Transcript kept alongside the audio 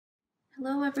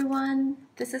Hello everyone,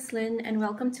 this is Lynn and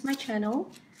welcome to my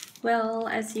channel. Well,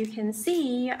 as you can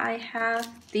see, I have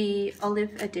the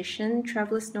Olive Edition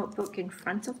Traveler's Notebook in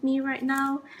front of me right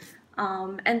now.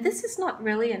 And this is not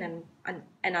really an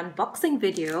unboxing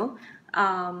video,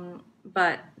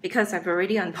 but because I've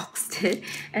already unboxed it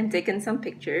and taken some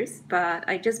pictures, but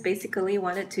I just basically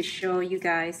wanted to show you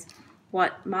guys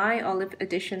what my Olive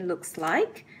Edition looks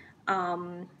like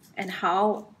and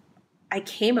how I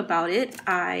came about it.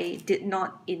 I did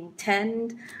not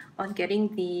intend on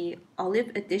getting the Olive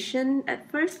Edition at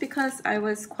first because I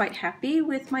was quite happy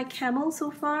with my camel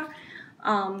so far.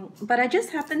 But I just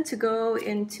happened to go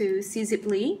into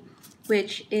Siziply,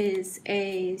 which is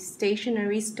a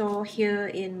stationery store here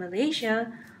in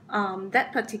Malaysia,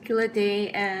 that particular day,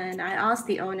 and I asked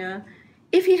the owner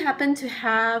if he happened to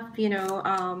have,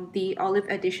 the Olive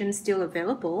Edition still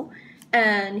available,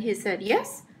 and he said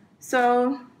yes.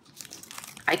 So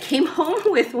I came home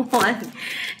with one,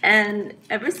 and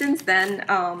ever since then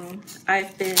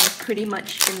I've been pretty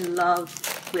much in love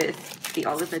with the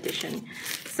Olive Edition.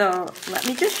 So let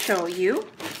me just show you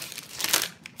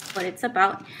what it's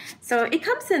about. So it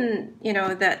comes in,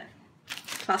 that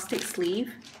plastic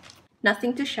sleeve,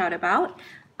 nothing to shout about,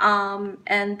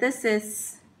 and this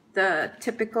is the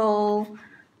typical,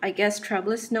 I guess,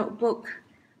 traveler's notebook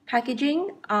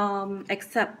packaging,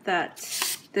 except that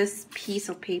this piece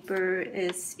of paper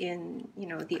is in,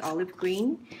 the olive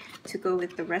green to go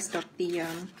with the rest of the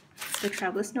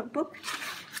traveler's notebook.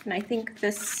 And I think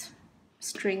this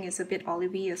string is a bit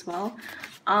olivey as well.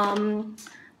 I'm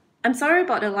sorry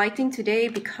about the lighting today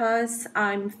because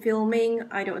I'm filming,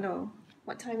 I don't know,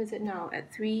 what time is it now?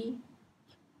 At 3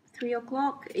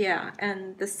 o'clock? Yeah,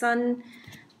 and the sun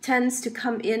tends to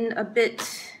come in a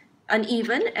bit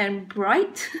uneven and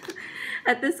bright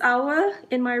at this hour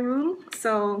in my room,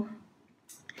 so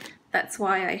that's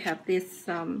why I have this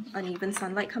uneven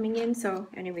sunlight coming in. So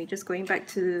anyway, just going back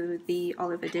to the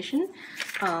Olive Edition,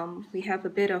 we have a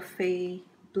bit of a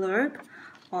blurb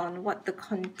on what the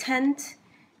content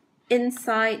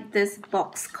inside this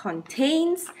box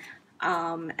contains,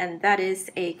 and that is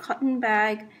a cotton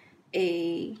bag,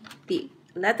 the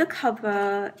leather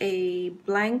cover, a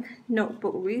blank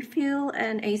notebook refill,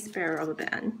 and a spare rubber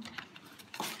band.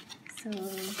 So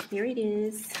here it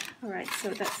is. All right,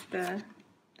 so that's the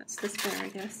spare, I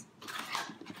guess.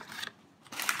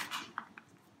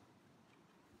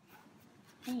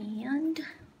 And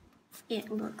it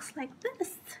looks like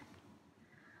this.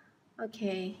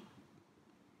 Okay,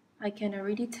 I can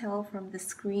already tell from the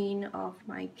screen of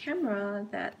my camera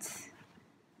that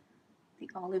the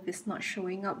olive is not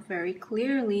showing up very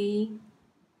clearly.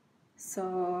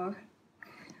 So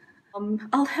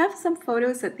I'll have some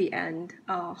photos at the end.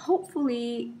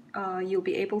 Hopefully you'll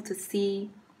be able to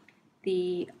see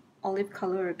the olive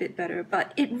color a bit better,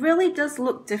 but it really does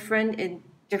look different in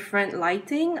different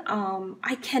lighting.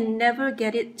 I can never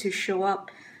get it to show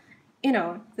up,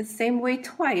 the same way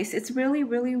twice. It's really,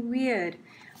 really weird.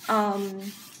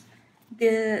 The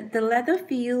leather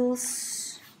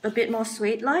feels a bit more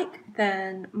suede-like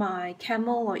than my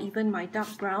camel or even my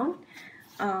dark brown.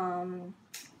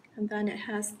 And then it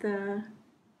has the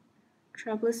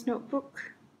Traveler's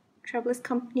Notebook, Traveler's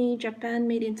Company, Japan,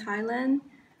 made in Thailand,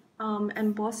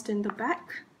 embossed in the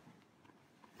back.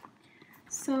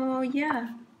 So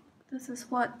yeah, this is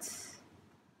what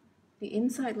the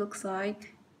inside looks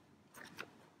like.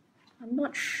 I'm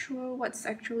not sure what's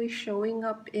actually showing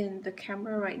up in the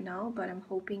camera right now, but I'm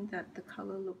hoping that the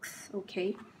color looks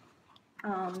okay.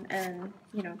 And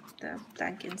the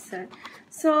blank insert.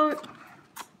 So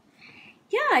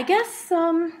yeah, I guess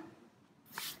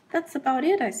that's about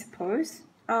it, I suppose.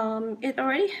 It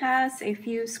already has a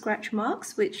few scratch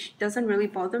marks, which doesn't really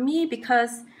bother me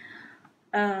because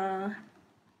I'll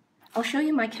show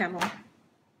you my camel.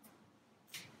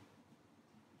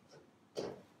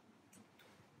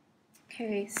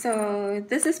 Okay, so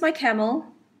this is my camel.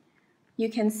 You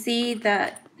can see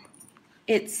that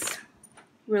it's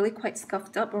really quite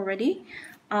scuffed up already.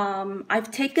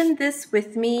 I've taken this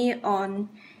with me on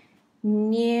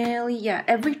nearly,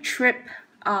 every trip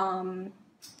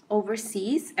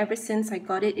overseas ever since I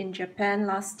got it in Japan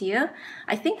last year.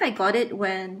 I think I got it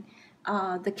when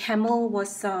the camel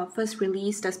was first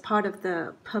released as part of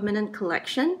the permanent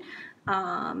collection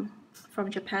from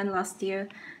Japan last year.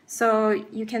 So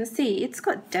you can see it's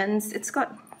got dents, it's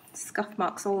got scuff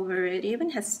marks all over it, it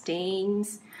even has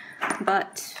stains,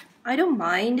 but I don't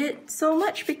mind it so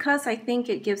much because I think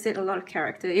it gives it a lot of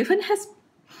character. It even has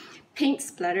paint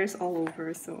splatters all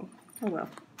over, so oh well.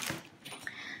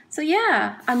 So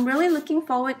yeah, I'm really looking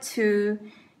forward to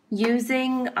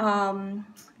using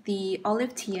the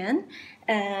Olive TN,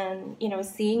 and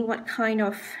seeing what kind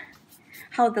of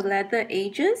how the leather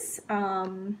ages.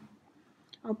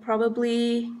 I'll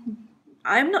probably,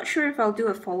 I'm not sure if I'll do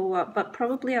a follow-up, but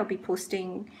probably I'll be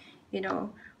posting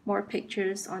more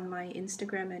pictures on my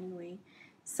Instagram anyway.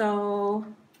 So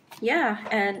yeah,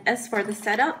 and as for the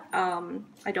setup,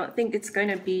 I don't think it's going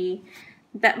to be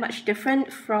that much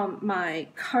different from my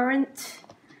current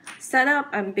setup.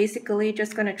 I'm basically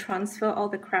just going to transfer all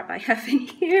the crap I have in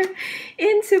here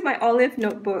into my Olive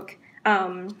notebook.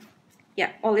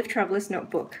 Yeah, Olive Traveler's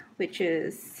Notebook, which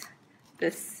is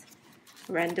this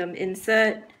random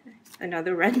insert,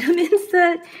 another random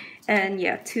insert, and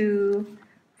yeah, 2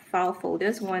 file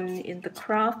folders, one in the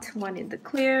craft, one in the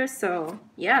clear. So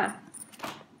yeah,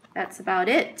 that's about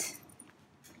it.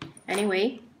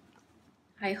 Anyway,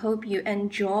 I hope you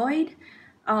enjoyed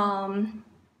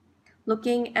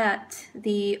looking at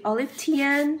the Olive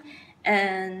TN,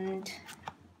 and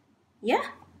yeah,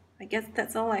 I guess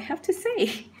that's all I have to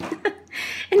say.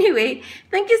 Anyway,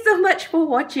 thank you so much for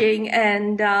watching,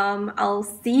 and I'll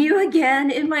see you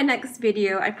again in my next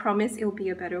video. I promise it'll be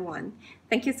a better one.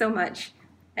 Thank you so much,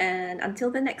 and until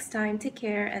the next time, take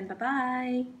care and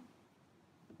bye-bye.